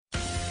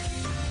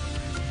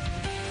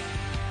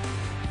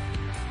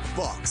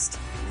boxed,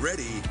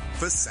 ready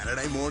for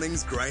Saturday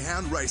morning's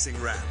Greyhound Racing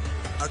Wrap.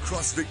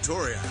 Across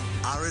Victoria,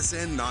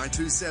 RSN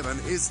 927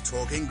 is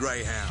Talking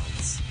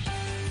Greyhounds.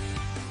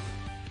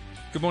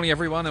 Good morning,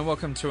 everyone, and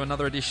welcome to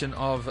another edition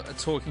of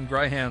Talking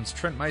Greyhounds.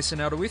 Trent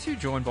Masenhelder with you,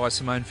 joined by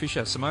Simone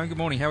Fisher. Simone, good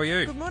morning. How are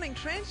you? Good morning,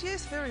 Trent.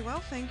 Yes, very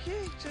well, thank you.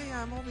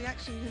 All the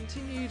action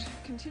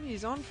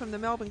continues on from the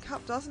Melbourne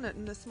Cup, doesn't it?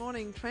 And this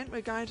morning, Trent,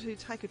 we're going to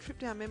take a trip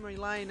down memory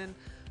lane and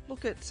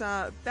look at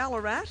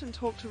Ballarat and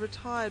talk to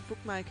retired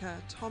bookmaker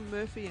Tom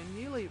Murphy and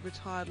newly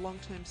retired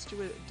long-term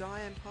steward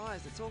Diane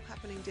Pyers. It's all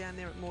happening down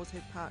there at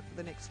Moorshead Park for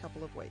the next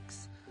couple of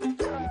weeks.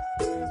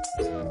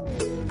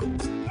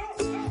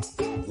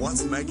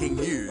 What's making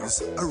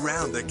news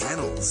around the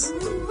kennels?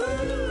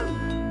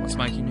 What's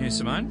making news,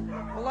 Simone?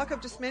 Well, like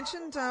I've just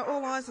mentioned,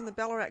 all eyes on the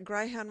Ballarat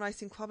Greyhound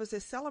Racing Club as they're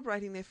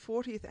celebrating their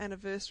 40th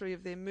anniversary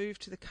of their move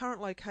to the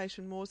current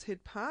location,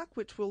 Moorshead Park,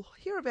 which we'll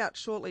hear about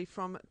shortly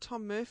from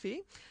Tom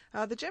Murphy.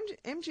 The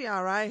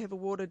MGRA have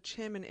awarded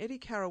Chairman Eddie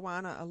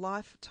Caruana a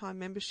lifetime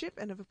membership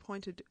and have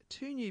appointed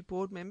two new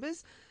board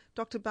members,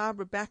 Dr.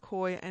 Barbara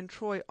Backhoi and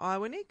Troy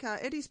Iwanick.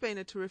 Eddie's been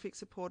a terrific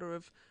supporter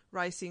of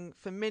racing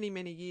for many,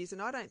 many years,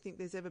 and I don't think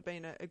there's ever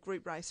been a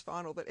group race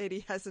final that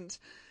Eddie hasn't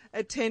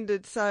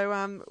attended,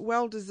 so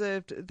well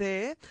deserved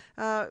there.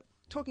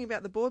 Talking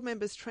about the board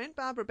members, Trent,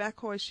 Barbara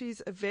Backhoi,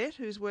 she's a vet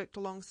who's worked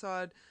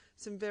alongside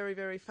some very,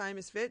 very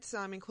famous vets,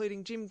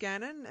 including Jim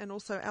Gannon and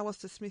also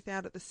Alistair Smith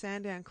out at the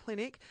Sandown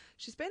Clinic.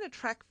 She's been a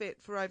track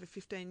vet for over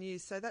 15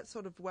 years, so that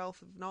sort of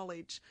wealth of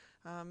knowledge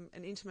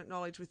and intimate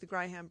knowledge with the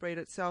greyhound breed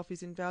itself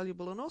is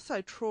invaluable. And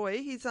also Troy,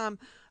 he's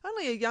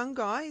only a young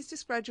guy. He's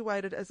just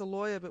graduated as a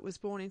lawyer but was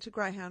born into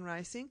greyhound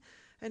racing,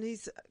 and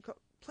he's got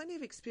plenty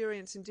of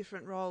experience in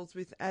different roles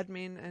with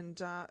admin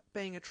and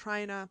being a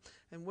trainer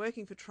and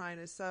working for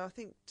trainers. So I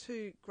think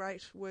two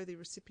great worthy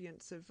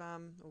recipients of,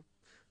 or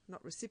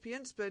not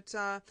recipients, but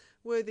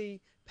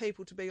worthy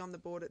people to be on the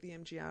board at the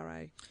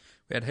MGRA.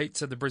 We had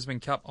heats of the Brisbane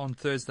Cup on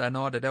Thursday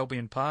night at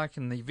Albion Park,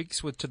 and the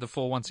Vics were to the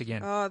fore once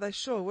again. Oh, they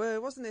sure were.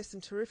 Wasn't there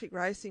some terrific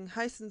racing?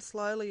 Hastened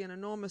Slowly, an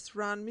enormous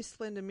run. Miss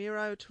Splendor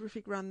Miro,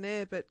 terrific run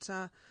there, but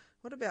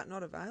what about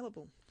not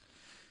available?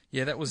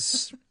 Yeah, that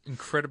was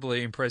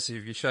incredibly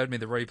impressive. You showed me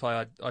the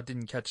replay. I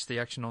didn't catch the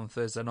action on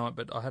Thursday night,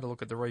 but I had a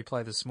look at the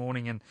replay this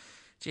morning, and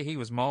gee, he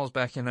was miles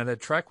back in at a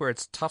track where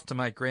it's tough to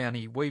make ground.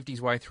 He weaved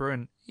his way through,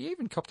 and he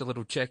even copped a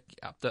little check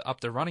up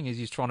the running as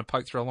he's trying to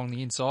poke through along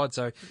the inside.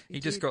 So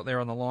he just got there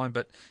on the line,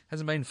 but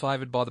hasn't been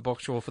favoured by the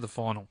box draw for the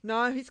final.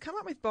 No, he's come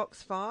up with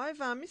box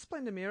 5. Miss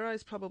Splendor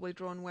Miro's probably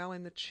drawn well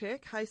in the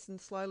check. Hasten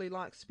Slowly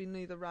likes to be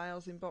near the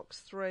rails in box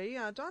 3.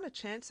 Dinah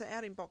Chancer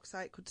out in box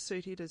 8 could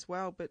suit it as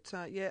well, but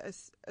a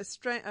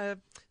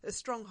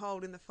strong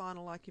hold in the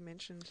final, like you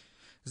mentioned.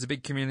 There's a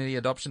big community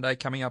adoption day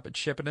coming up at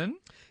Shepparton.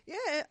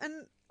 Yeah,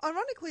 and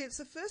ironically, it's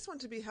the first one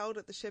to be held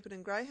at the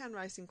Shepparton Greyhound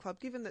Racing Club,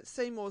 given that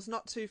Seymour's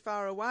not too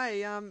far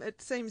away.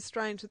 It seems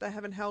strange that they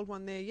haven't held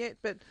one there yet,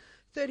 but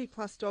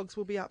 30-plus dogs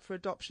will be up for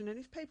adoption. And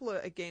if people are,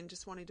 again,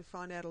 just wanting to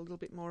find out a little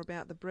bit more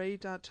about the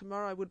breed,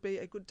 tomorrow would be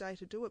a good day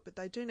to do it. But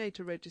they do need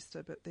to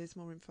register, but there's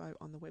more info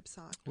on the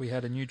website. We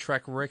had a new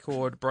track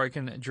record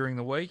broken during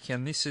the week,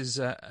 and this is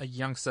a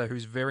youngster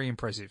who's very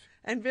impressive.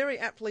 And very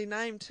aptly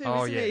named too,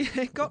 isn't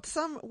he? Got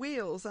some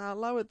wheels,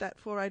 lowered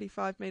that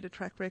 485-metre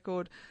track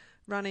record,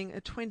 running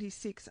a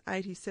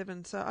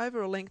 26.87, so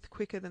over a length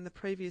quicker than the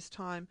previous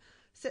time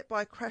set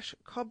by Crash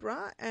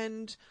Cobra.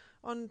 And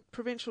on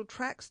provincial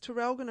tracks,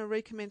 Terrelgan are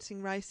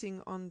recommencing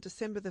racing on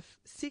December the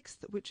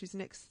 6th, which is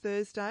next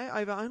Thursday,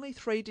 over only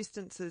 3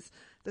 distances,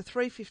 the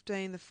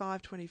 3:15, the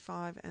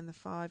 5:25 and the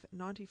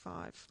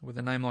 5:95. With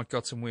a name like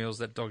Got Some Wheels,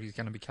 that dog is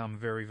going to become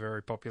very,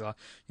 very popular.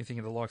 You think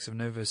of the likes of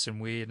Nervous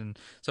and Weird, and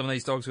some of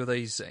these dogs with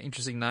these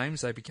interesting names,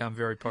 they become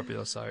very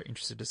popular. So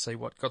interested to see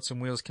what Got Some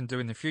Wheels can do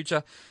in the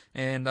future.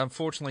 And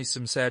unfortunately,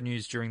 some sad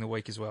news during the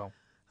week as well.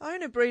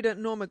 Owner breeder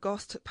Norma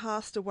Gost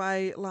passed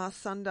away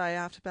last Sunday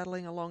after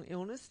battling a long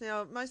illness.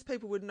 Now, most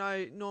people would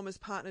know Norma's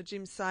partner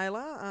Jim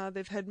Saylor.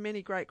 They've had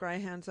many great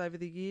greyhounds over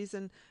the years,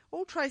 and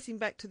all tracing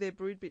back to their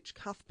brood bitch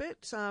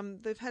Cuthbert.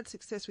 They've had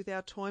success with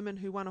our Toyman,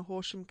 who won a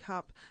Horsham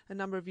Cup a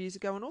number of years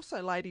ago, and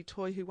also Lady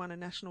Toy, who won a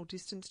national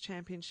distance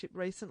championship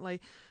recently.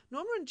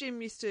 Norma and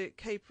Jim used to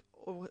keep,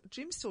 or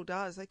Jim still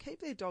does, they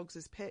keep their dogs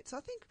as pets.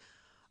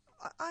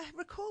 I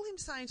recall him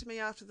saying to me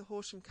after the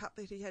Horsham Cup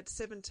that he had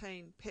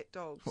 17 pet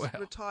dogs, wow,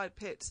 retired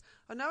pets.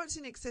 I know it's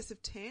in excess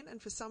of 10, and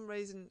for some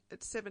reason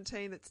it's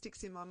 17 that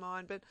sticks in my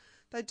mind, but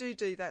they do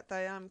that.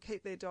 They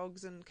keep their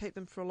dogs and keep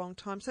them for a long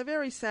time. So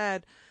very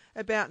sad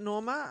about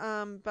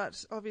Norma,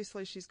 but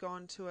obviously she's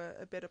gone to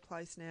a better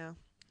place now.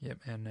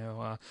 Yep, and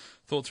now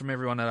thoughts from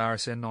everyone at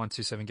RSN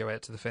 927 go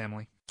out to the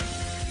family.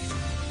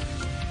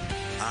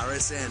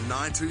 RSN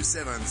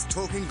 927's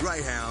Talking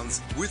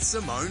Greyhounds with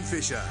Simone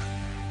Fisher.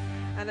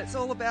 And it's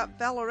all about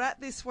Ballarat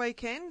this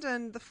weekend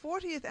and the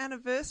 40th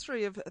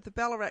anniversary of the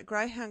Ballarat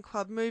Greyhound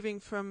Club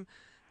moving from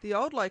the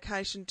old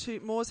location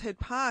to Moorshead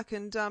Park.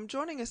 And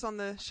joining us on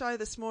the show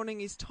this morning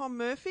is Tom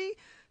Murphy.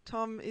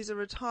 Tom is a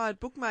retired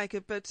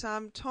bookmaker, but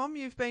Tom,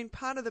 you've been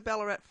part of the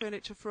Ballarat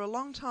furniture for a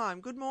long time.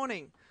 Good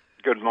morning.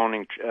 Good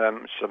morning,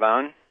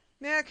 Simone.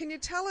 Now, can you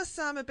tell us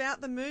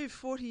about the move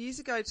 40 years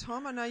ago,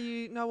 Tom? I know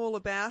you know all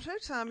about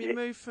it. You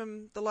moved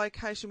from the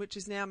location, which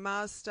is now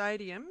Mars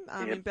Stadium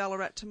in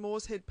Ballarat, to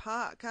Moorshead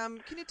Park.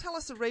 Can you tell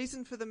us the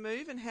reason for the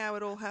move and how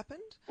it all happened?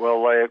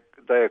 Well,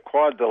 they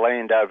acquired the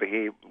land over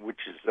here,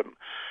 which is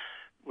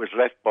was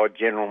left by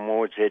General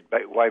Moorshead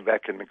way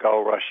back in the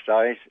Gold Rush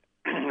days,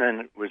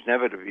 and it was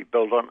never to be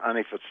built on,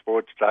 only for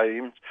sports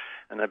stadiums.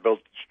 And they built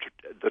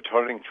the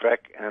trotting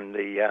track, and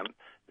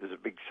there's a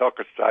big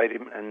soccer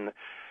stadium, and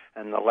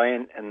the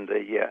land and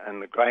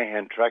the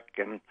greyhound track,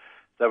 and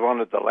they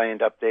wanted the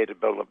land up there to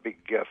build a big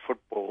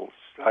football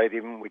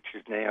stadium, which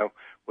is now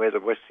where the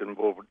Western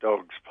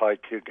Bulldogs play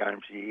 2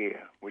 games a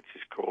year, which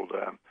is called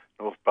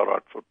North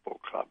Ballarat Football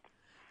Club.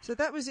 So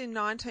that was in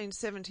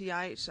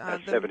 1978.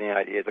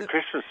 78, yeah. The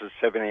Christmas is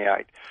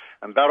 78.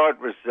 And Ballarat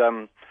was,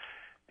 and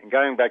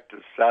going back to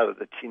the start of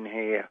the tin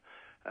hair,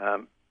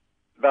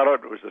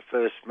 Ballarat was the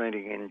first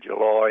meeting in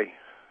July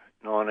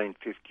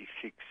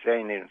 1956,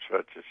 Sandhills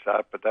right to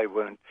start, but they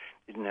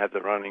didn't have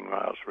the running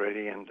rails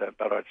ready, and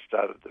Ballarat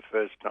started the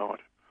first night.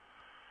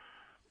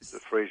 It's a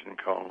freezing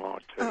cold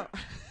night too. Oh,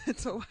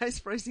 it's always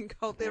freezing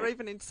cold there.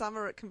 Even in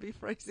summer it can be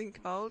freezing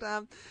cold.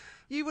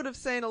 You would have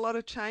seen a lot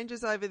of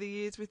changes over the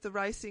years with the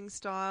racing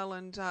style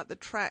and the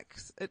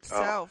tracks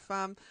itself.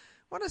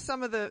 What are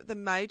some of the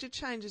major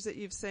changes that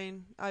you've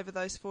seen over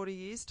those 40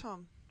 years,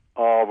 Tom?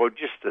 Oh, well,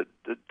 just the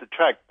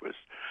track was...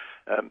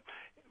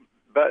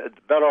 But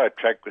the Ballarat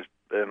track was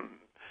built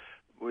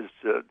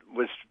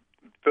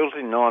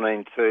in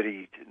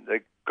 1930.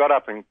 They got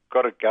up and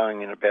got it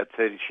going in about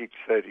 36,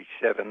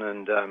 37,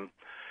 and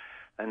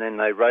then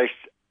they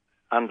raced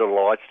under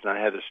lights, and they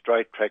had a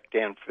straight track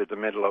down through the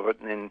middle of it.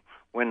 And then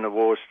when the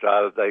war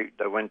started,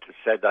 they went to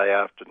Saturday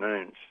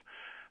afternoons,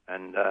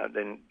 and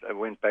then they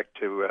went back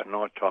to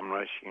nighttime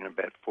racing in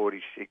about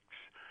 46.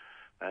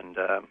 And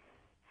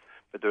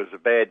but there was a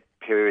bad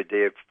period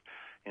there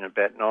in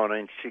about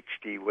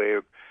 1960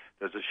 where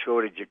there was a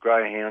shortage of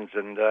greyhounds,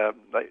 and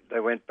they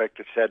went back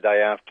to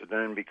Saturday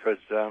afternoon because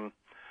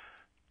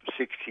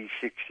 60,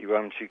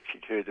 61,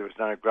 62, there was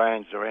no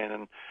greyhounds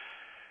around,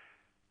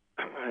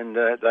 and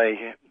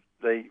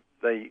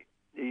they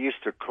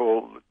used to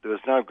call, there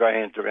was no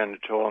greyhounds around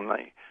at all, and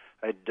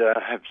they'd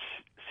have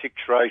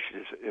 6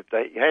 races. You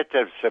had to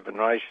have 7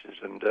 races,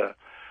 and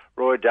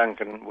Roy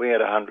Duncan, we had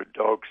 100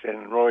 dogs then,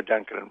 and Roy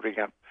Duncan would ring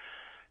up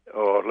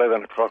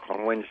 11 o'clock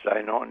on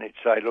Wednesday night, and he'd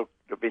say, look,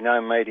 there'll be no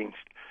meetings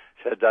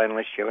Saturday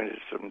unless you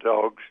entered some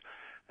dogs,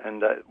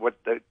 and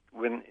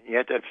when you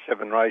had to have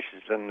 7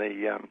 races, and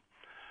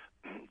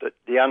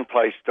the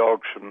unplaced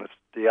dogs from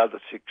the other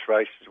 6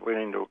 races went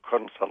into a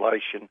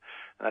consolation,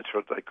 and that's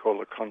what they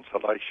call a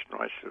consolation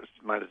race. It was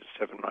made as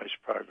a 7-race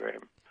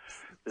program.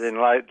 But then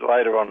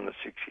later on in the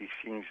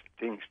 60s,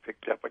 things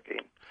picked up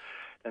again,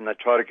 and they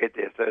tried to get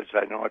their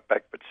Thursday night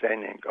back, but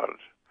Sandown got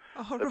it.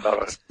 Oh,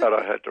 right. But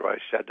I had to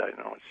race Saturday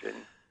nights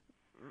then.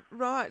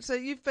 Right, so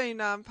you've been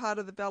part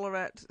of the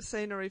Ballarat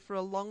scenery for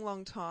a long,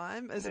 long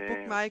time as a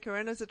bookmaker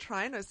and as a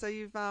trainer, so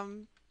you've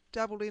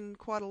dabbled in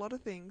quite a lot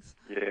of things.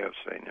 Yeah, I've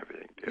seen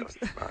everything,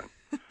 Simone.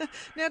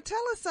 Now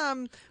tell us,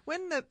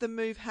 when the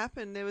move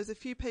happened, there was a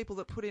few people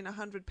that put in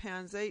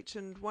 £100 each,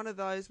 and one of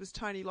those was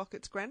Tony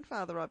Lockett's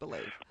grandfather, I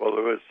believe. Well,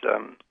 there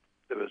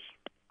was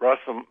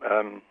Russell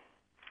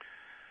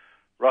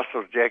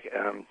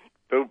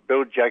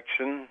Bill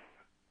Jackson,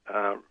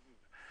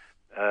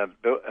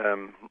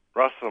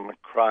 Russell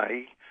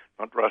McRae,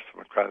 not Russell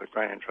McRae, the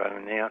greyhound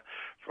trainer now.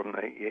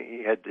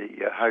 He had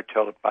the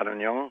hotel at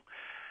Buninyong.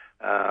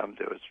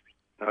 There was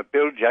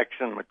Bill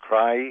Jackson,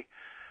 McRae,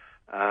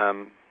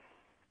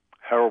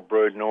 Harold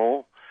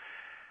Broodnall,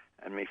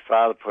 and my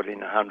father put in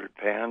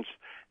 £100.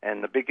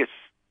 And the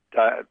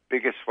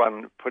biggest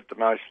one put the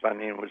most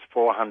money in was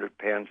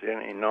 £400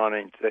 in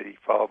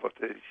 1935 or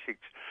 36.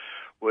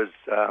 Was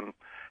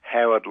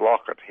Howard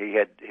Lockett.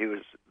 He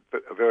was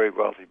a very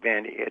wealthy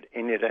man. He had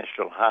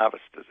International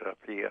Harvesters up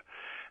here,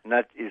 and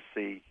that is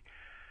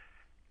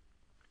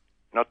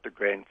not the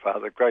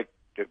grandfather,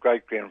 the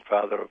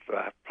great-grandfather of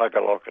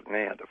Plugger Lockett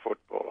now, the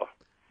footballer.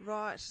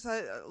 Right.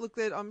 So, look,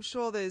 I'm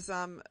sure there's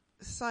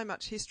so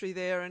much history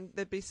there, and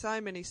there'd be so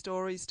many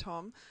stories,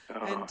 Tom.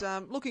 Oh.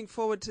 And looking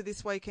forward to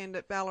this weekend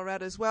at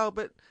Ballarat as well.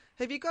 But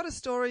have you got a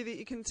story that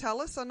you can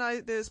tell us? I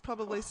know there's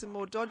probably some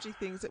more dodgy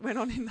things that went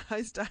on in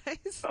those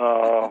days.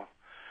 Oh.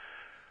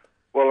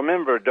 Well, I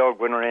remember a dog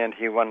went around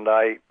here one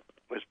day,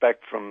 was back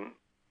from,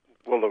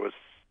 there was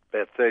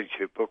about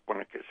 32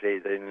 bookmakers here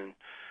then, and it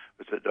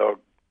was a dog,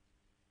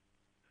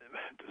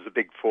 it was a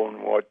big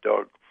fawn white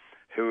dog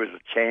who was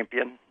a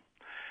champion,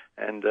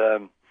 and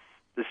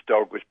this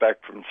dog was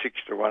back from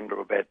 6-1 to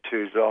about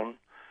 2-1,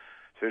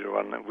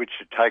 which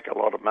would take a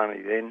lot of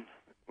money then,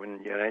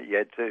 when you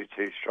had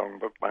 32 strong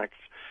bookmakers.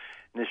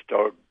 And this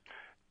dog,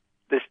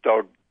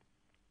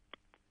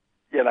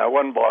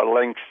 won by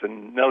lengths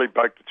and nearly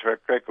broke the track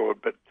record,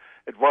 but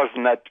it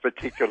wasn't that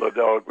particular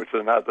dog, it was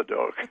another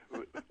dog.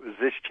 It was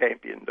this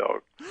champion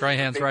dog.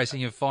 Greyhounds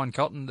racing of Fine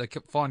Cotton, the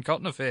Fine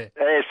Cotton affair.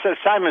 Yes, the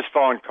same as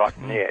fine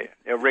cotton, yeah.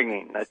 A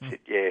ringing, that's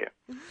it, yeah.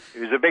 He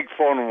was a big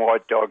fawn and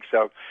white dog,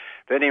 so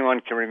if anyone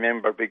can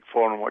remember a big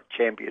fawn and white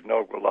champion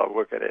dog, well, they'll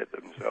work it out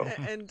themselves.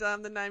 And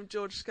the name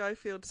George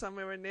Schofield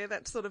somewhere in there,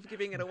 that's sort of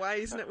giving it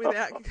away, isn't it,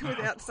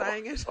 without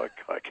saying it? I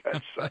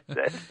can't say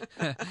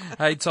that.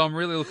 Hey, Tom,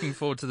 really looking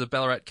forward to the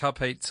Ballarat Cup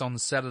heats on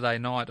Saturday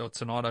night, or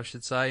tonight, I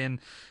should say. And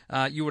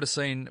you would have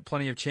seen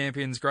plenty of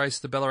champions grace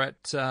the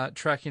Ballarat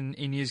track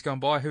in years gone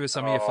by. Who are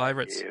some of your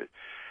favourites? Yeah.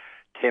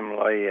 Tim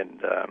Lee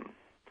and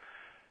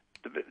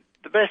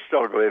the best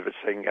dog I've ever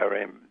seen go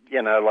around.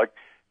 You know, like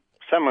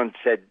someone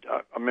said,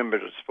 I remember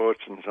at a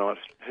sportsman's night,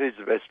 who's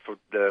the best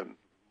there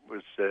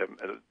was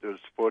a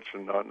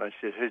sportsman night, and they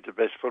said, who's the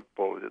best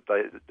footballer that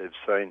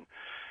they've seen?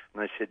 And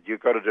they said,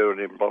 you've got to do it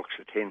in blocks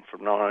of 10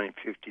 from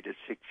 1950 to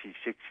 60,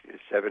 60 to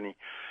 70.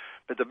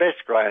 But the best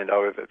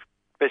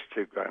best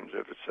two greyhounds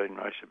I've ever seen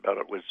race about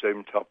it was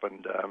Zoom Top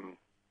and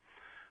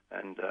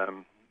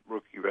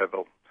Rookie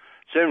Rebel.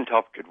 Zoom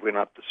Top could win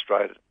up the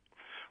straight.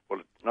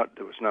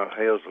 There was no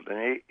heels,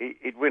 and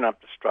he'd win up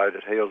the straight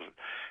at heels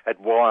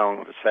at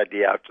Wyong on a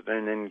Saturday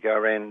afternoon, then go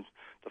around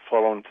the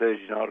following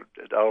Thursday night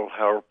at Old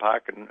Harold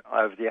Park and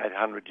over the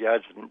 800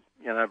 yards, and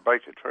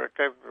break the track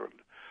over.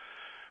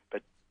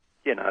 But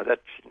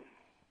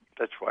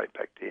that's way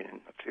back then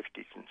in the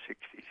 50s and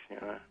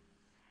 60s.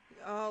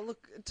 Oh,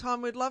 look,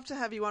 Tom, we'd love to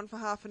have you on for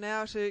half an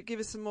hour to give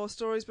us some more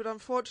stories, but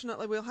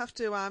unfortunately we'll have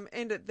to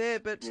end it there.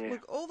 But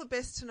look, all the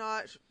best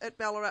tonight at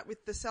Ballarat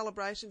with the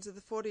celebrations of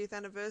the 40th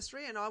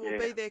anniversary, and I will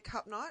be there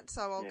Cup night,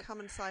 so I'll come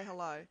and say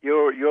hello.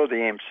 You're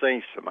the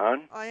MC,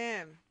 Simone. I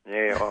am.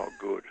 Yeah, oh,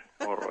 good.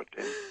 All right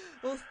then.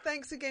 Well,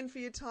 thanks again for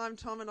your time,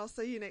 Tom, and I'll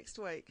see you next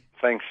week.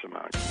 Thanks,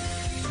 Simone.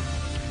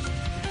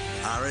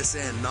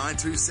 RSN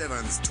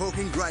 927's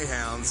Talking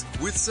Greyhounds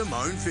with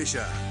Simone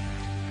Fisher.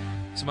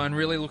 Simone,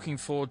 really looking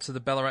forward to the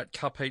Ballarat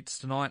Cup heats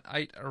tonight.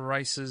 8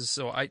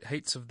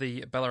 heats of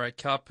the Ballarat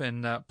Cup,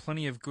 and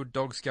plenty of good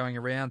dogs going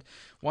around.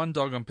 One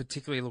dog I'm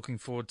particularly looking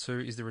forward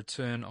to is the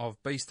return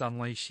of Beast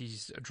Unleashed.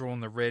 He's drawn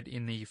the red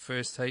in the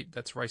first heat.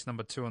 That's race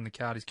number 2 on the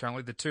card. He's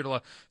currently the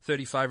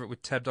 $2.30 favourite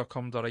with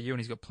tab.com.au, and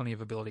he's got plenty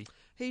of ability.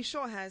 He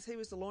sure has. He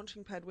was the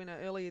launching pad winner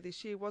earlier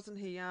this year, wasn't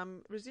he?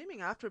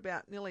 Resuming after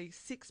about nearly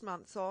 6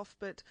 months off,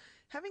 but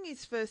having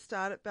his first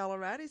start at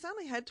Ballarat, he's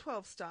only had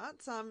 12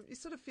 starts. You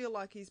sort of feel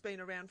like he's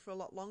been around for a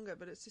lot longer,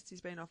 but it's just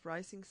he's been off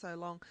racing so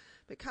long.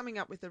 But coming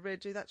up with the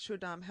red, that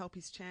should help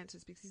his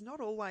chances, because he's not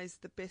always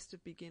the best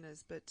of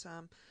beginners. But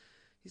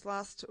his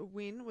last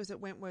win was at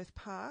Wentworth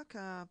Park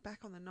back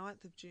on the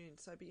 9th of June,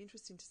 so it'll be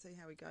interesting to see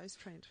how he goes,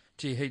 Trent.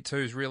 Heat 2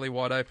 is really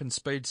wide open.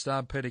 Speed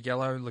Star, Peter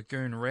Gallo,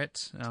 Lagoon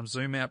Rhett,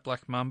 Zoom Out,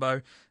 Black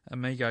Mumbo,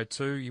 Amigo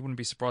 2. You wouldn't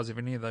be surprised if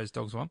any of those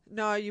dogs won.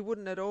 No, you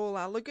wouldn't at all.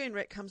 Lagoon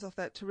Rhett comes off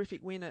that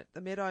terrific win at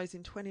the Meadows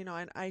in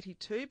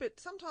 29.82, but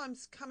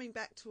sometimes coming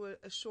back to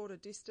a shorter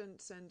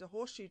distance and a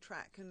horseshoe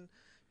track, and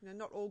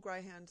not all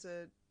greyhounds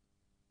are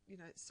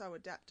so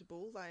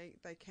adaptable.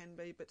 They can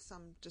be, but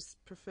some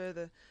just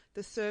prefer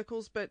the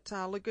circles. But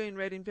Lagoon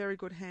Red in very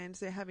good hands.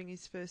 They're having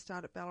his first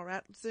start at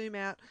Ballarat. Zoom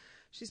Out,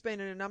 she's been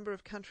in a number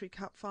of country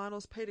cup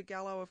finals. Peter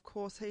Gallo, of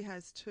course, he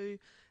has too.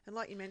 And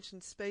like you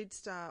mentioned, Speed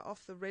Star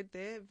off the red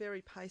there,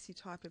 very pacey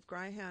type of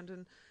greyhound.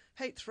 And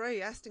Heat 3,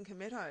 Aston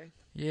Cometto.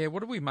 Yeah, what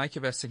do we make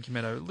of Aston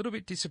Cometto? A little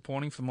bit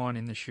disappointing for mine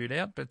in the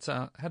shootout, but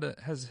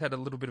has had a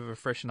little bit of a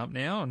freshen up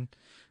now, and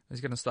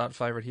he's going to start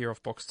favourite here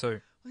off box 2.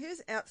 Well, he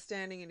was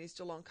outstanding in his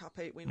Geelong Cup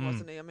heat win,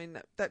 wasn't he? I mean,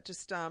 that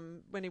just,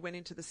 when he went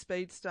into the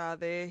Speed Star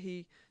there,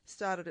 he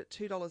started at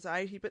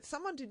 $2.80. But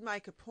someone did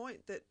make a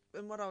point that,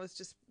 and what I was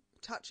just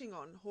touching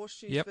on,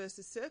 horseshoes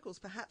versus circles,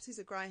 perhaps he's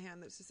a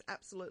greyhound that's just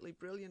absolutely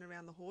brilliant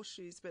around the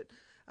horseshoes, but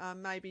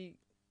maybe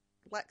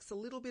lacks a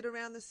little bit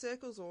around the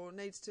circles or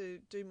needs to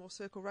do more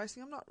circle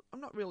racing. I'm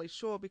not really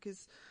sure,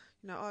 because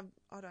I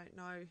don't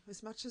know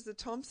as much as the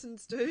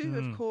Thompsons do,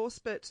 of course,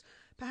 but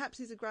perhaps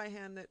he's a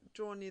greyhound that,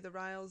 drawn near the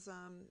rails,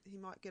 he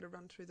might get a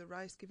run through the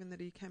race, given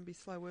that he can be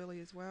slow early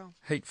as well.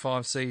 Heat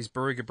 5 sees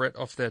Baruga Brett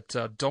off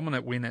that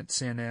dominant win at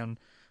Sandown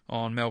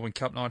on Melbourne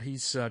Cup night.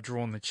 He's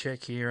drawn the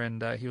check here,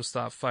 and he'll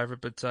start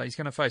favourite, but he's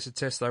going to face a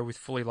test, though, with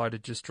Fully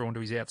Loaded just drawn to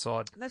his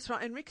outside. That's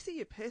right, and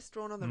Rixie Yapest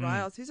drawn on the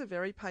rails. He's a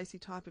very pacey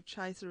type of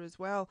chaser as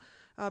well.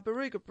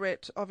 Baruga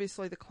Brett,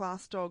 obviously the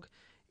class dog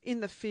in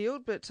the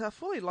field, but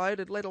Fully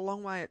Loaded led a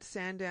long way at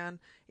Sandown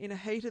in a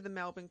heat of the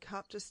Melbourne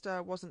Cup. Just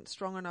wasn't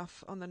strong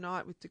enough on the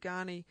night, with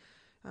Degani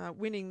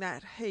winning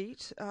that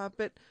heat.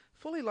 But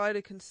Fully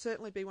Loaded can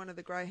certainly be one of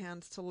the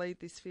greyhounds to lead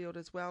this field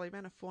as well. He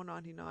ran a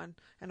 4.99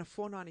 and a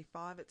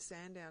 4.95 at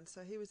Sandown,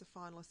 so he was a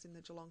finalist in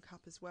the Geelong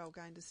Cup as well,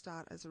 going to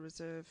start as a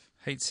reserve.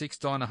 Heat 6,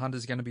 Dinah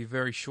Hunter's going to be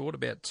very short,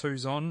 about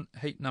 2's on.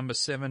 Heat number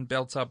 7,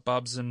 Belt Up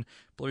Bubs and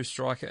Blue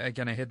Striker are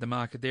going to head the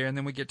market there. And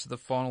then we get to the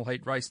final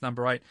heat, race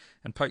number 8,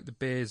 and Poke the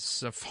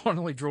Bears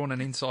finally drawn an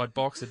inside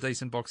box, a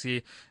decent box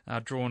here,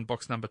 drawn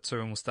box number 2,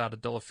 and will start at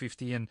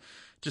 $1.50. And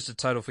just a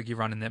total figure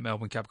run in that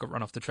Melbourne Cup, got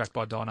run off the track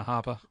by Dinah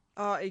Harper.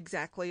 Oh,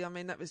 exactly.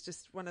 mean, that was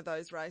just one of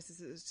those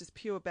races. It was just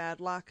pure bad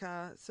luck,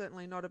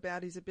 certainly not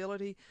about his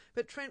ability.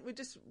 But Trent, we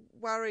just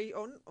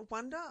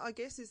wonder, I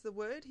guess is the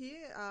word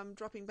here,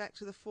 dropping back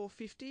to the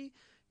 450.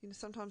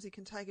 Sometimes he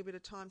can take a bit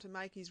of time to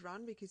make his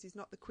run because he's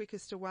not the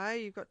quickest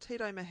away. You've got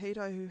Tito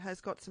Mojito, who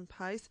has got some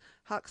pace.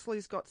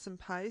 Huxley's got some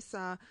pace.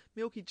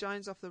 Milky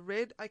Jones off the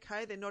red.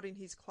 Okay, they're not in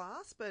his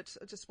class, but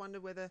I just wonder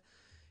whether,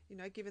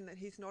 given that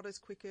he's not as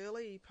quick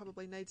early, he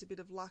probably needs a bit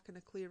of luck and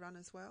a clear run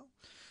as well.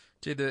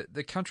 Gee,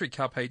 the Country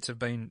Cup heats have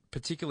been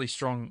particularly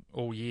strong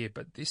all year,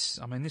 but this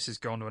has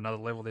gone to another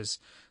level. These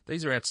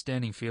are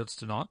outstanding fields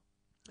tonight.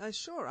 They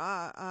sure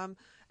are.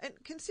 And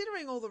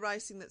considering all the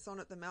racing that's on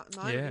at the moment,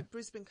 the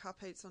Brisbane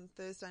Cup heats on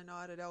Thursday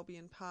night at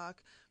Albion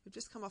Park, we've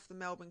just come off the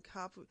Melbourne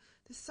Cup.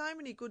 There's so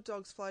many good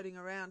dogs floating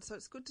around, so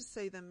it's good to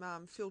see them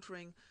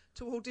filtering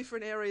to all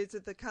different areas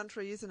of the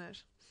country, isn't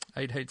it?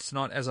 8 heats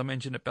tonight, as I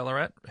mentioned, at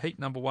Ballarat. Heat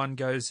number 1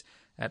 goes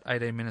at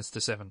 18 minutes to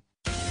 7.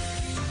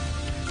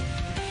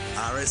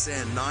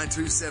 RSN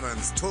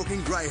 927's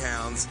Talking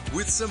Greyhounds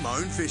with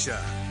Simone Fisher.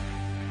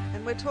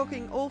 And we're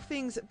talking all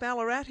things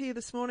Ballarat here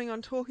this morning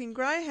on Talking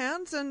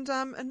Greyhounds. And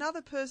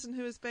another person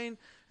who has been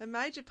a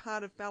major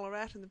part of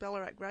Ballarat and the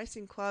Ballarat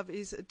Racing Club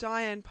is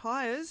Diane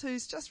Pyers,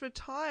 who's just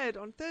retired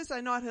on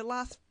Thursday night, her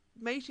last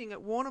meeting at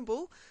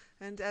Warrnambool.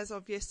 And as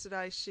of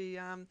yesterday, she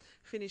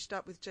finished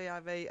up with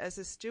GRV as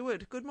a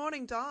steward. Good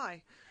morning,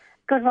 Di.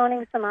 Good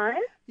morning, Simone.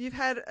 You've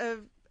had a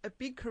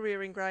big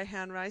career in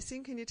greyhound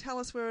racing. Can you tell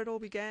us where it all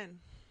began?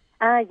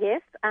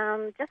 Yes,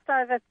 just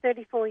over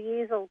 34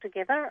 years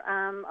altogether.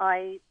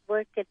 I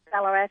worked at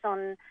Ballarat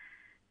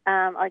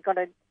I got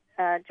a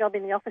job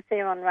in the office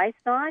there on race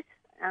night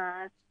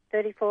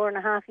 34 and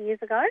a half years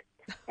ago.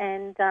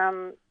 And,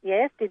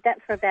 did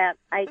that for about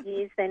 8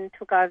 years, then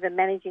took over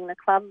managing the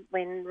club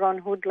when Ron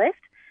Hood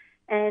left.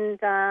 And,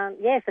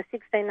 for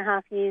 16 and a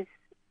half years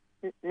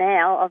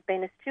now, I've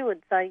been a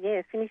steward.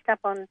 So, finished up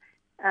on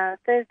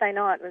Thursday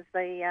night was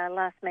the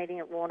last meeting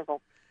at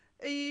Warrnambool.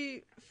 Are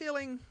you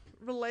feeling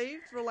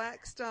relieved,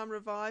 relaxed,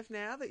 revived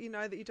now that you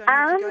know that you don't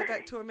have to go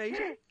back to a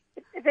meeting?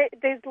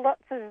 There's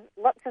lots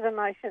of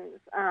emotions,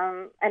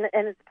 and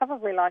it's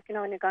probably like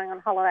when you're going on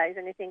holidays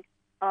and you think,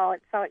 oh,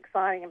 it's so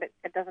exciting, but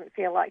it doesn't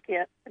feel like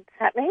it's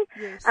happening.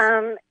 Yes.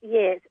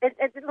 Yes.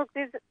 Look,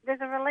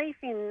 there's a relief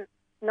in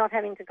not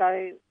having to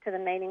go to the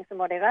meetings and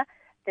whatever.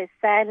 There's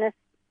sadness,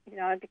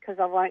 because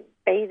I won't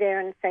be there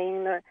and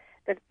seeing the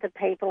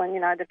people and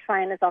the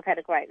trainers I've had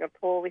a great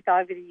rapport with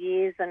over the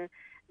years, and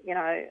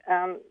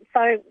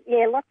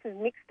lots of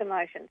mixed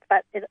emotions.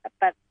 But the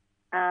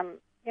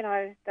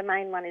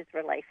main one is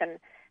relief and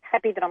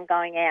happy that I'm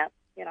going out.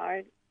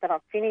 That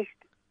I've finished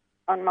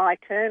on my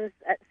terms,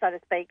 so to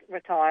speak,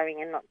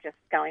 retiring and not just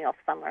going off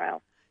somewhere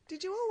else.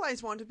 Did you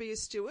always want to be a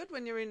steward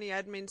when you're in the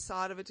admin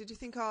side of it? Did you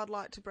think, I'd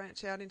like to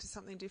branch out into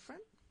something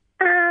different?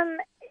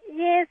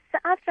 Yes,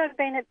 after I'd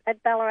been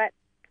at Ballarat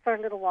for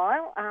a little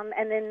while,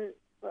 and then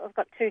I've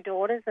got 2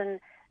 daughters, and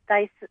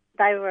they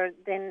were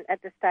then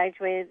at the stage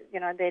where,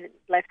 they'd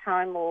left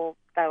home or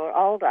they were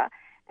older,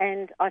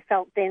 and I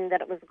felt then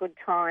that it was a good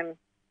time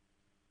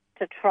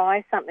to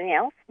try something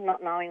else,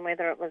 not knowing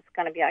whether it was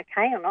going to be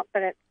okay or not,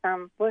 but it's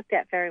worked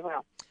out very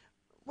well.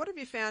 What have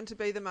you found to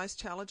be the most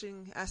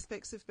challenging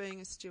aspects of being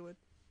a steward?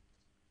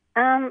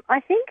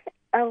 I think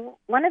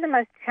one of the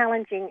most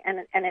challenging,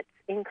 and it's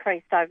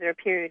increased over a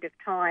period of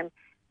time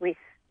with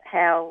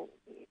how,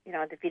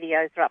 the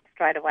videos are up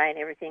straight away and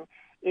everything,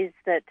 is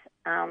that,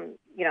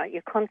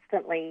 you're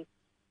constantly,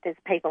 there's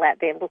people out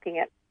there looking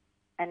at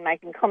and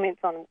making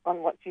comments on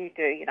what you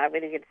do,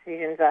 whether your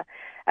decisions are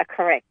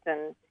correct,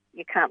 and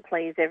you can't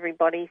please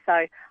everybody.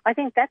 So I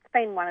think that's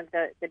been one of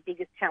the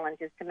biggest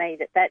challenges to me,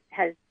 that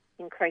has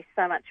increased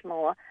so much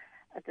more,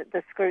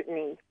 the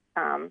scrutiny.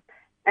 And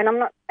I'm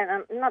not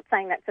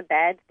saying that's a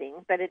bad thing,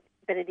 but it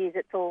is.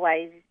 It's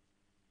always,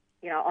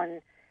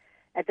 on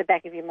at the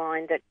back of your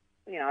mind that,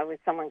 was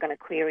someone going to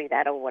query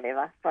that or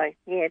whatever. So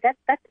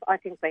that's I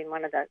think been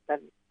one of the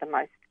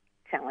most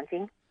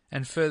challenging.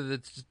 And further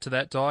to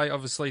that, Di,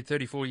 obviously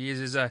 34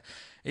 years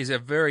is a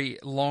very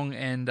long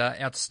and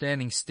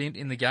outstanding stint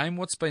in the game.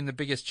 What's been the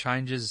biggest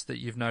changes that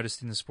you've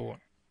noticed in the sport?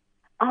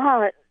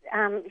 Oh,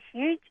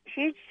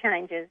 huge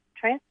changes,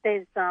 Trent.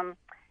 There's, from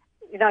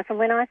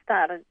when I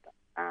started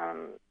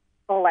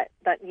all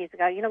that years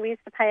ago, we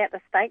used to pay out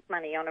the stake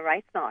money on a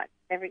race night.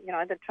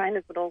 The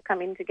trainers would all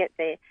come in to get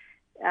their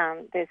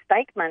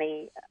stake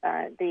money,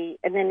 and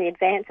then the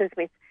advances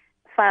with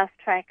fast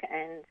track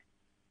and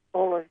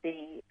all of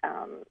the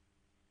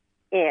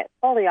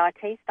all the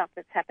IT stuff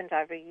that's happened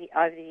over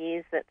the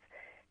years. That's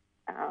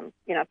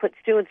put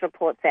stewards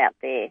reports out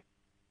there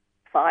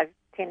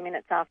 5-10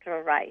 minutes after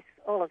a race,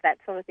 all of that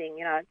sort of thing.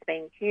 It's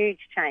been huge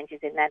changes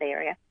in that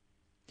area.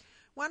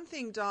 One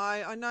thing,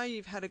 Di, I know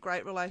you've had a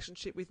great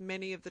relationship with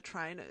many of the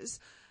trainers.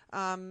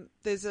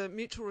 There's a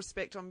mutual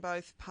respect on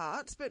both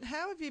parts, but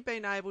how have you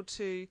been able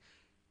to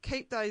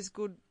keep those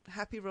good,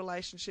 happy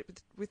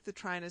relationships with the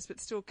trainers,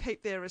 but still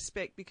keep their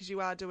respect, because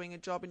you are doing a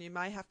job and you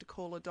may have to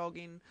call a dog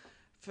in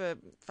for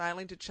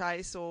failing to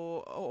chase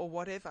or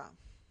whatever?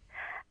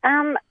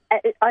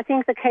 I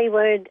think the key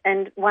word,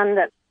 and one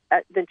that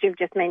you've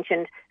just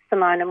mentioned,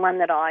 Simone, and one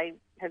that I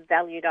have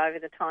valued over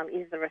the time,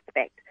 is the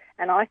respect.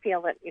 And I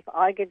feel that if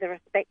I give the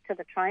respect to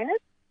the trainers,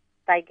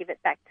 they give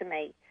it back to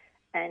me.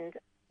 And,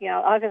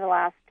 over the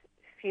last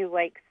few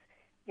weeks,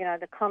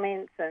 the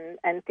comments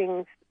and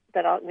things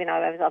that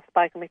as I've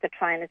spoken with the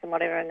trainers and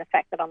whatever, and the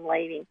fact that I'm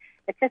leaving,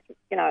 it's just,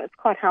 it's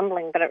quite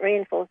humbling, but it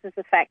reinforces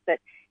the fact that,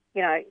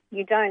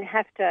 you don't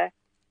have to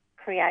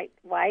create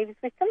waves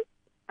with them.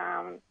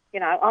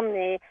 I'm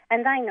there,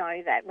 and they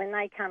know that when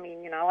they come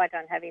in, I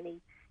don't have any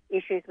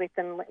issues with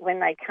them when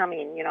they come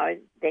in.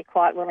 They're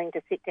quite willing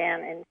to sit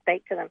down and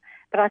speak to them.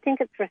 But I think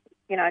it's,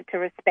 to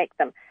respect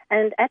them.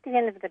 And at the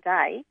end of the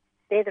day,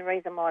 they're the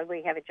reason why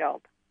we have a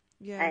job.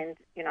 Yeah. And,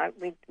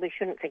 we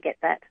shouldn't forget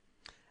that.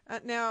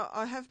 Now,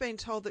 I have been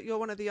told that you're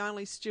one of the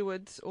only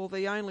stewards, or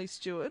the only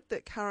steward,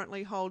 that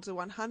currently holds a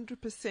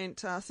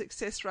 100%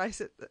 success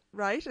rate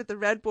at the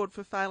Rad Board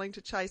for failing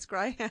to chase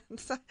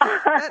greyhounds. So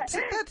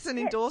that's an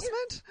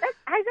endorsement.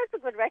 That's a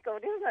good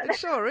record, isn't it? It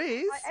sure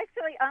is. I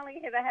actually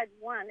only ever had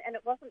one, and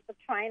it wasn't the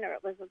trainer,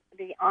 it was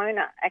the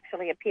owner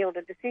actually appealed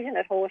a decision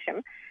at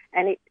Horsham,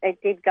 and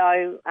it did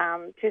go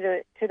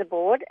to the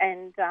board,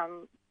 and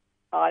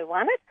I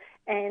won it,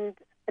 and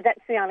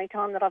that's the only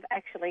time that I've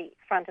actually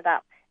fronted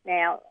up.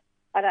 Now,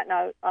 I don't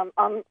know.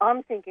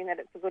 I'm thinking that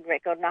it's a good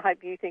record, and I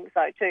hope you think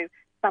so too.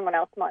 Someone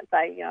else might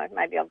say,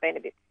 maybe I've been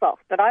a bit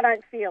soft, but I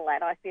don't feel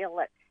that. I feel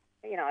that,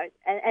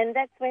 and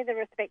that's where the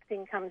respect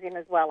thing comes in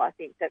as well. I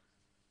think that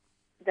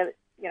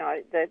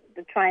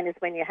the trainers,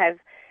 when you have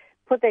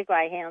put their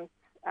greyhounds,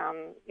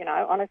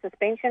 on a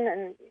suspension,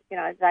 and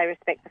they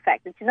respect the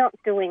fact that you're not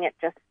doing it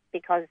just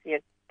because you're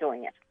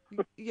doing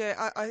it.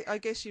 Yeah, I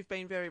guess you've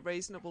been very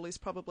reasonable is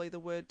probably the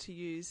word to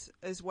use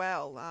as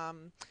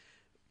well.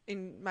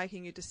 In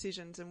making your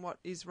decisions and what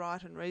is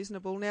right and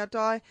reasonable. Now,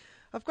 Di,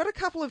 I've got a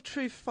couple of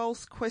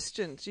true-false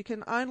questions. You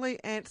can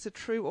only answer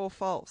true or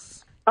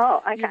false.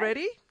 Oh, okay. You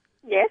ready?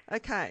 Yes.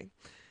 Okay.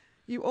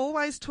 You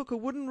always took a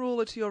wooden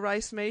ruler to your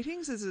race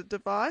meetings as a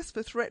device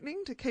for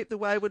threatening to keep the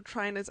wayward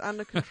trainers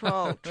under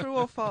control. True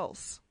or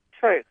false?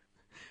 True.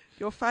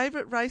 Your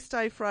favourite race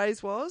day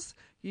phrase was,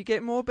 you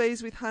get more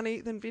bees with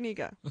honey than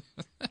vinegar.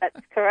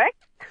 That's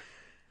correct.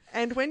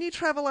 And when you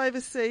travel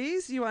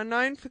overseas, you are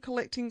known for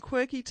collecting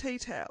quirky tea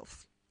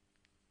towels.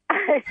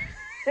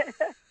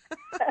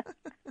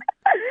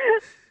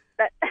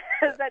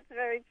 That's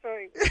very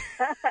true.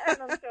 and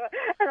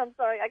I'm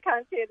sorry, I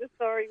can't share the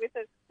story with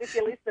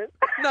your listeners.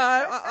 No,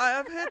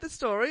 I've heard the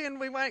story, and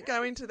we won't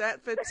go into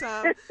that, but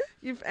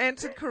you've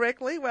answered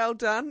correctly. Well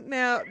done.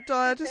 Now,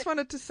 Di, I just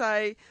wanted to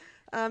say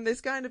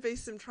there's going to be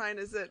some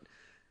trainers that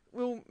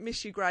will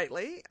miss you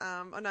greatly.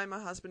 I know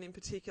my husband in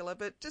particular,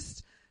 but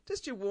just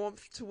your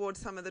warmth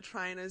towards some of the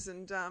trainers,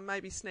 and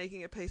maybe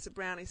sneaking a piece of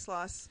brownie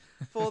slice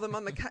for them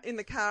in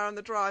the car on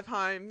the drive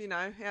home,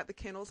 out the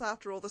kennels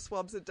after all the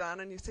swabs are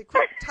done, and you say,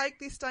 quick, take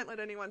this, don't let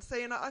anyone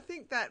see. And I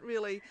think that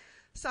really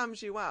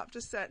sums you up,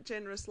 just that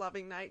generous,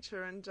 loving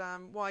nature, and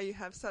why you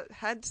have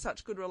had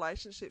such good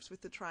relationships with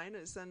the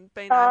trainers and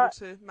been able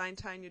to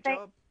maintain your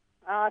job.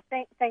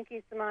 Thank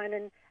you,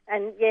 Simone.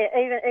 And yeah,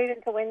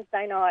 even to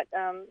Wednesday night,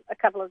 a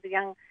couple of the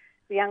young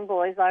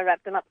boys, I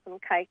wrapped them up some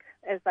cake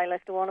as they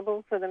left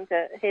Warrnambool for them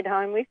to head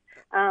home with.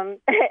 And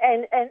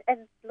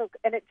look,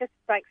 and it just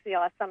breaks the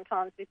ice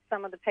sometimes with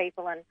some of the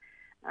people, and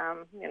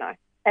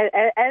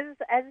as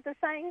the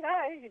saying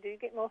goes, you do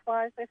get more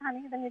flies with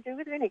honey than you do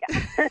with vinegar.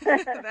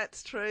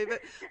 That's true. But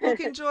look,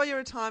 enjoy your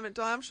retirement,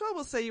 Di. I'm sure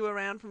we'll see you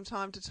around from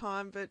time to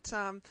time, but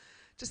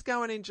just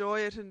go and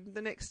enjoy it and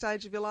the next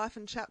stage of your life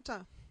and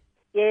chapter.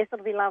 Yes,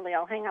 it'll be lovely.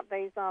 I'll hang up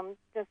these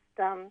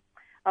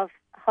I've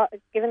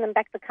given them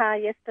back the car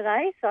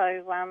yesterday, so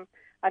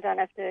I don't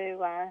have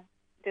to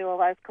do all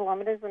those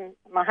kilometres, and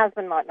my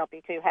husband might not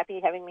be too happy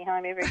having me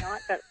home every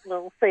night, but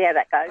we'll see how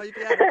that goes. Oh, you'll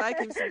be able to bake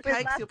him some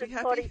cakes, you'll be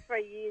happy.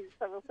 43 years,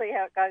 so we'll see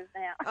how it goes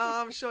now.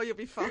 Oh, I'm sure you'll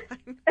be fine.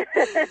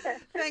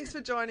 Thanks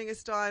for joining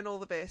us, Di, and all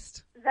the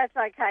best. That's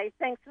okay.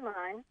 Thanks,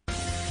 Simone.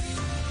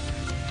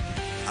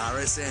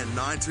 RSN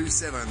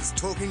 927's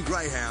Talking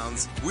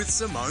Greyhounds with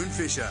Simone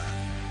Fisher.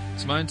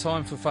 Simone,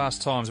 time for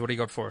Fast Times. What do you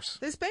got for us?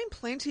 There's been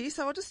plenty,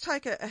 so I'll just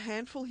take a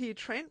handful here.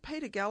 Trent,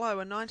 Peter Gallo, a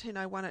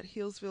 1901 at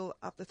Hillsville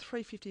up the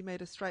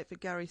 350-metre straight for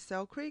Gary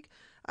Selkrig.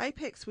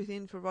 Apex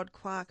within for Rod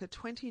Clark, a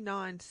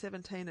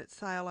 29.17 at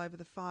Sale over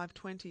the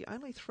 520.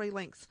 Only 3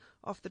 lengths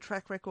off the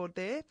track record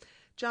there.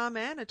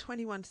 Jarman, a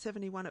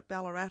 21.71 at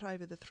Ballarat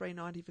over the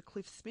 390 for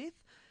Cliff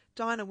Smith.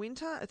 Dinah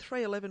Winter, a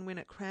 3.11 win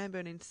at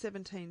Cranbourne in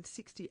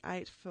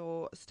 17.68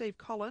 for Steve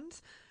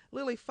Collins.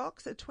 Lily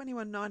Fox, a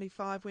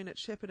 21.95 win at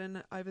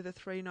Shepparton over the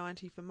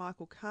 3.90 for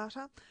Michael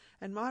Carter.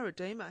 And Myra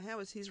Deemer, how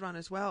was his run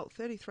as well?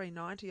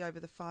 33.90 over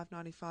the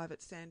 5.95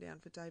 at Sandown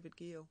for David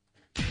Gill.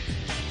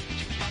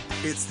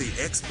 It's the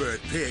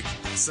expert pick,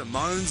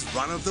 Simone's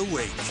Run of the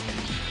Week.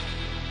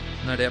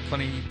 No doubt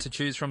plenty to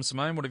choose from,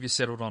 Simone. What have you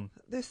settled on?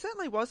 There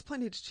certainly was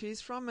plenty to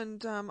choose from,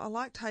 and I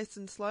liked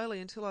Hasten Slowly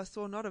until I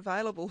saw not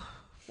available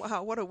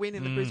Wow, what a win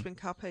in the Brisbane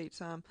Cup heat.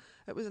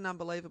 It was an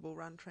unbelievable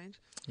run, Trent.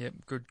 Yep,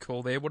 good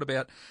call there. What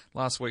about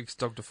last week's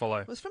Dog to Follow?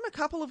 It was from a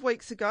couple of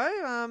weeks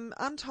ago.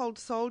 Untold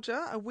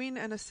Soldier, a win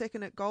and a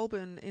second at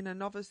Goulburn in the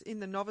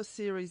novice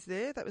series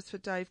there. That was for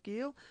Dave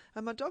Gill.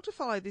 And my Dog to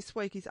Follow this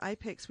week is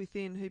Apex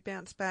Within, who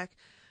bounced back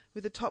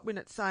with a top win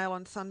at Sale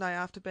on Sunday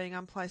after being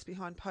unplaced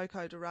behind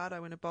Poco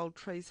Dorado in a Bold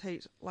Trees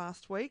heat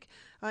last week.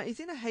 He's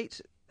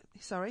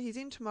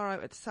in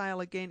tomorrow at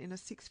Sale again in a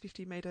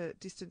 650 metre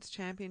distance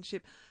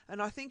championship, and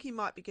I think he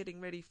might be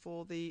getting ready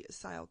for the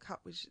Sale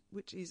Cup,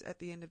 which is at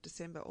the end of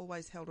December,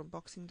 always held on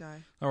Boxing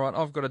Day. All right,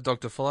 I've got a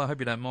Dog to Follow. I hope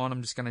you don't mind.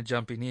 I'm just going to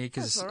jump in here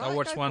because I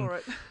watched one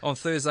on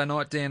Thursday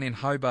night down in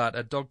Hobart,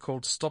 a dog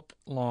called Stop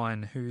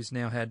Line, who's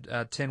now had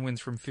 10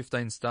 wins from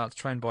 15 starts,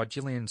 trained by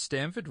Gillian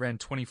Stanford, ran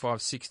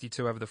 25.62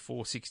 over the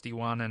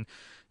 4.61, and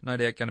no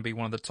doubt going to be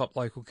one of the top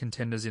local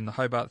contenders in the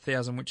Hobart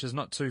 1000, which is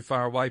not too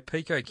far away.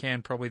 Pico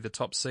Can, probably the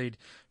top seed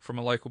from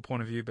a local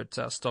point of view, but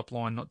Stop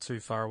Line not too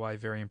far away.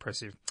 Very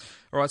impressive.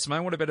 All right,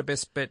 Simone, what about a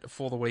best bet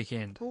for the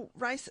weekend? Well,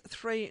 race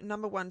 3,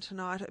 number 1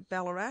 tonight at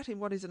Ballarat in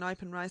what is an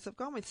open race. I've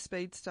gone with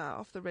Speedstar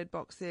off the red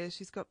box there.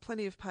 She's got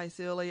plenty of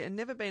pace early and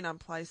never been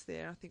unplaced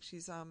there. I think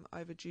she's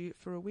overdue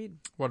for a win.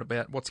 What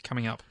about what's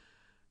coming up?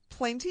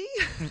 Plenty.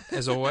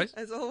 As always.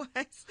 As always.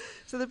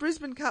 So the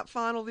Brisbane Cup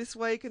final this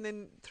week, and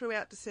then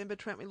throughout December,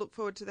 Trent, we look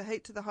forward to the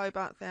heat to the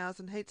Hobart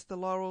 1000, heats to the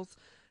Laurels,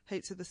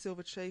 heats to the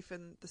Silver Chief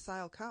and the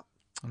Sale Cup.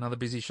 Another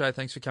busy show.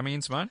 Thanks for coming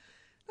in, Simone.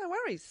 No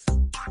worries.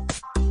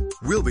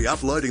 We'll be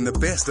uploading the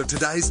best of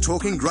today's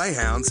Talking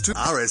Greyhounds to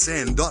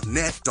rsn.net.au.